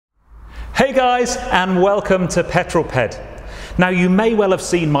Hey guys, and welcome to Petrol. Now you may well have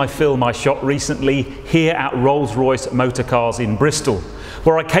seen my film I shot recently here at Rolls Royce Motor Cars in Bristol,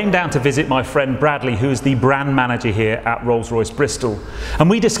 where I came down to visit my friend Bradley, who is the brand manager here at Rolls Royce Bristol,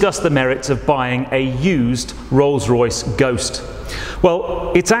 and we discussed the merits of buying a used Rolls Royce Ghost.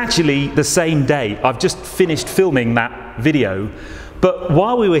 Well, it's actually the same day. I've just finished filming that video, but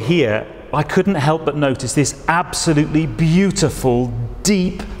while we were here I couldn't help but notice this absolutely beautiful,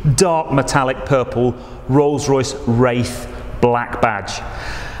 deep, dark metallic purple Rolls Royce Wraith black badge.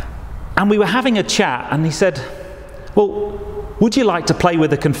 And we were having a chat and he said, well, would you like to play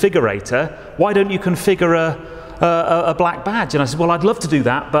with a configurator? Why don't you configure a black badge? And I said, well, I'd love to do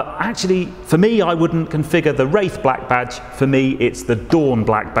that, but actually for me I wouldn't configure the Wraith black badge. For me it's the Dawn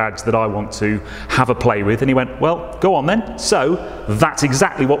black badge that I want to have a play with. And he went, well, go on then. So that's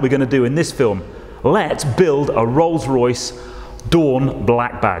exactly what we're going to do in this film. Let's build a Rolls Royce Dawn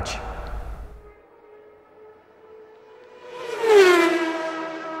black badge.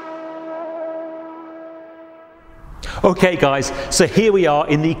 Okay guys, so here we are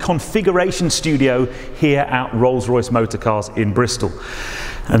in the configuration studio here at Rolls Royce Motor Cars in Bristol.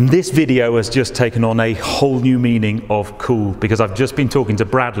 And this video has just taken on a whole new meaning of cool, because I've just been talking to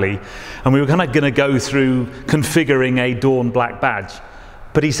Bradley and we were kind of going to go through configuring a Dawn black badge.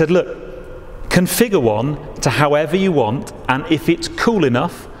 But he said, look, configure one to however you want, and if it's cool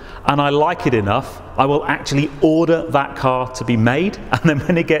enough and I like it enough, I will actually order that car to be made, and then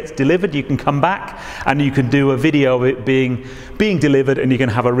when it gets delivered you can come back and you can do a video of it being delivered, and you can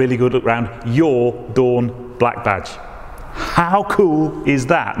have a really good look around your Dawn black badge. How cool is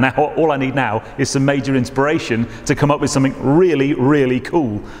that? Now all I need now is some major inspiration to come up with something really, really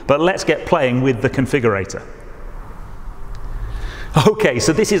cool. But let's get playing with the configurator. Okay,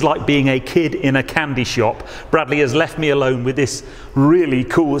 so this is like being a kid in a candy shop. Bradley has left me alone with this really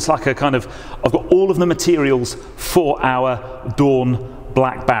cool, it's like a kind of, I've got all of the materials for our Dawn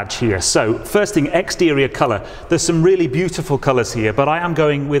black badge here. So first thing, exterior color. There's some really beautiful colors here, but I am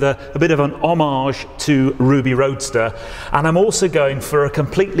going with a bit of an homage to Ruby Roadster, and I'm also going for a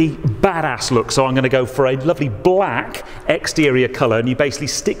completely badass look. So I'm going to go for a lovely black exterior color, and you basically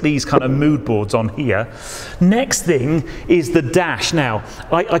stick these kind of mood boards on here. Next thing is the dash. Now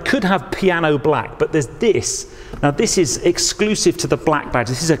I could have piano black, but there's this. Now this is exclusive to the black badge.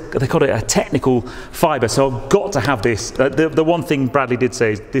 This is they call it a technical fiber, so I've got to have this. The one thing Bradley did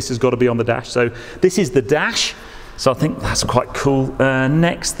say is this has got to be on the dash. So this is the dash. So I think that's quite cool.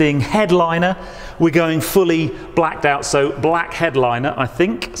 Next thing, headliner. We're going fully blacked out, so black headliner, I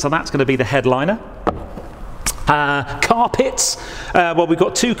think. So that's going to be the headliner. Carpets. Well, we've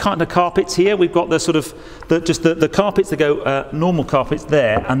got two kind of carpets here. We've got the sort of the carpets that go normal carpets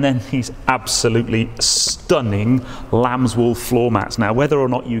there, and then these absolutely stunning lamb's wool floor mats. Now, whether or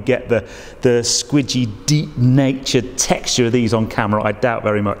not you get the squidgy, deep natured texture of these on camera, I doubt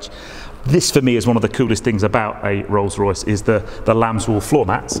very much. This for me is one of the coolest things about a Rolls Royce, is the lamb's wool floor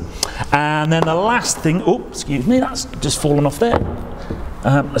mats. And then the last thing, oh, excuse me, that's just fallen off there.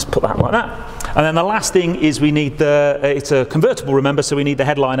 Let's put that like that. And then the last thing is we need it's a convertible, remember, so we need the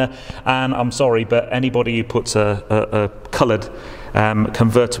headliner. And I'm sorry, but anybody who puts a coloured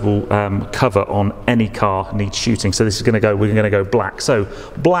convertible cover on any car needs shooting. So this is going to go, we're going to go black. So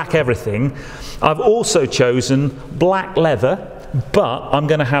black everything. I've also chosen black leather, but I'm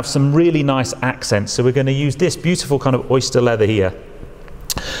going to have some really nice accents. So we're going to use this beautiful kind of oyster leather here.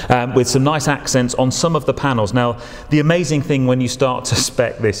 With some nice accents on some of the panels. Now, the amazing thing when you start to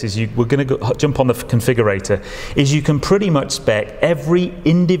spec this is we're going to jump on the configurator, is you can pretty much spec every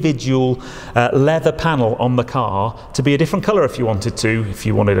individual leather panel on the car to be a different color if you wanted to, if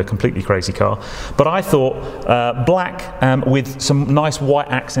you wanted a completely crazy car. But I thought black with some nice white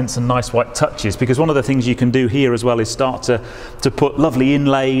accents and nice white touches, because one of the things you can do here as well is start to put lovely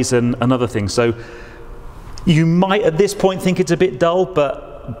inlays and other things. So you might at this point think it's a bit dull, but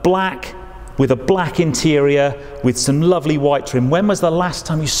black with a black interior with some lovely white trim. When was the last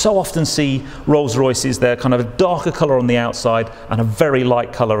time you so often see Rolls Royces? They're kind of a darker colour on the outside and a very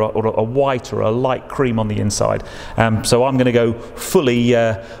light colour, or a white or a light cream on the inside. So I'm going to go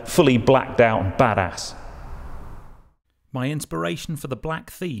fully blacked out and badass. My inspiration for the black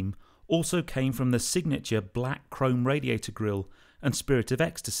theme also came from the signature black chrome radiator grille and Spirit of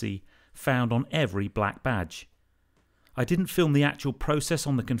Ecstasy found on every black badge. I didn't film the actual process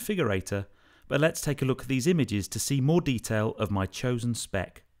on the configurator, but let's take a look at these images to see more detail of my chosen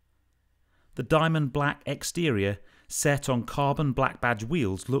spec. The diamond black exterior set on carbon black badge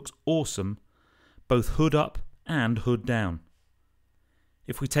wheels looks awesome, both hood up and hood down.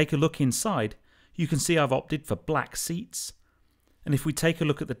 If we take a look inside, you can see I've opted for black seats, and if we take a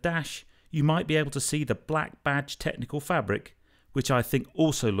look at the dash, you might be able to see the black badge technical fabric, which I think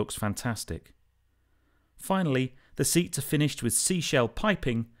also looks fantastic. Finally, the seats are finished with seashell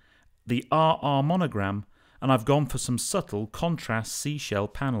piping, the RR monogram, and I've gone for some subtle contrast seashell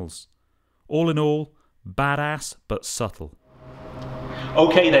panels. All in all, badass but subtle.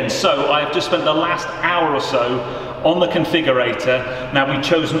 Okay then, so I have just spent the last hour or so on the configurator. Now we've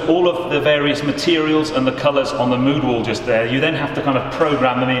chosen all of the various materials and the colours on the mood wall just there. You then have to kind of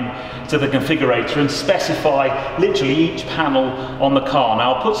program them in to the configurator and specify literally each panel on the car.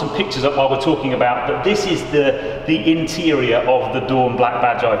 Now I'll put some pictures up while we're talking about, but this is the interior of the Dawn Black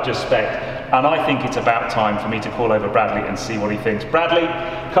Badge I've just spec'd. And I think it's about time for me to call over Bradley and see what he thinks. Bradley,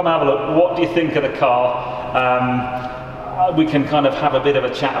 come have a look. What do you think of the car? We can kind of have a bit of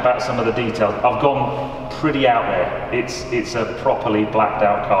a chat about some of the details. I've gone pretty out there. It's a properly blacked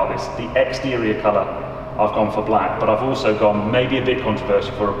out car. This the exterior colour. I've gone for black, but I've also gone maybe a bit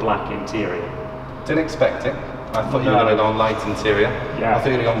controversial for a black interior. Didn't expect it. I thought you were going to go on light interior. Yeah. I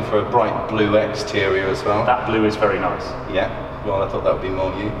thought you were going for a bright blue exterior as well. That blue is very nice. Yeah. Well, I thought that would be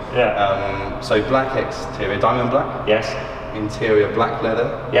more you. Yeah. So black exterior, diamond black. Yes. Interior black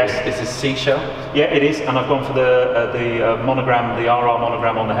leather. Yes. This is seashell. Yeah, it is, and I've gone for the monogram, the RR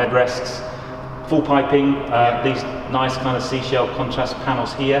monogram on the headrests. Full piping, these nice kind of seashell contrast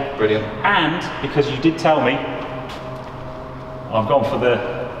panels here. Brilliant. And because you did tell me, I've gone for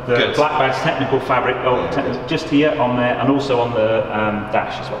the black badge technical fabric, just here on there, and also on the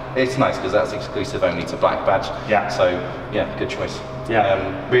dash as well. It's nice because that's exclusive only to black badge. Yeah. So yeah, good choice.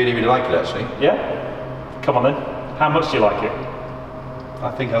 Yeah. Really, really like it actually. Yeah. Come on then. How much do you like it?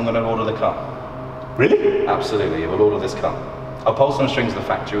 I think I'm going to order the car. Really? Absolutely, we'll order this car. I'll pull some strings to the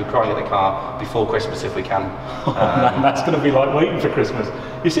factory. We'll try and get the car before Christmas if we can. Man, that's going to be like waiting for Christmas.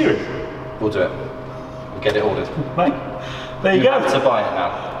 You serious? We'll do it. We'll get it ordered. Mate, there you go. You have to buy it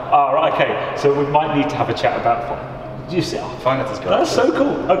now. Oh, right, okay. So we might need to have a chat about. Do you see? Finance is good. That's so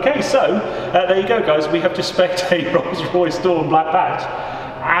cool. Okay, so there you go, guys. We have just spec'd a Rolls Royce Dawn Black Badge,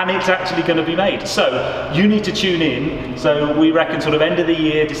 and it's actually going to be made. So you need to tune in. So we reckon sort of end of the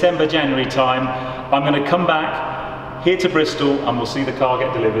year, December, January time. I'm going to come back here to Bristol and we'll see the car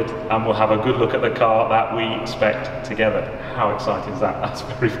get delivered and we'll have a good look at the car that we spec'd together. How exciting is that? That's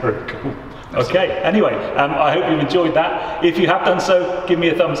very, very cool. Okay, anyway, I hope you've enjoyed that. If you have done so, give me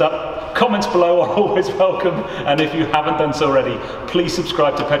a thumbs up. Comments below are always welcome, and if you haven't done so already, please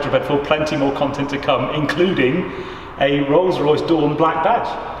subscribe to Petrol for plenty more content to come, including a Rolls Royce Dawn Black Badge.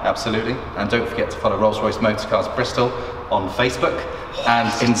 Absolutely, and don't forget to follow Rolls Royce Motorcars Bristol on Facebook and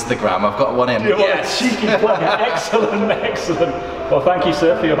Instagram. I've got one in. Yes! Cheeky plug. Excellent, excellent. Well, thank you,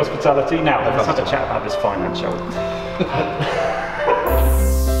 sir, for your hospitality. Now, let's have a chat about this finance, shall we?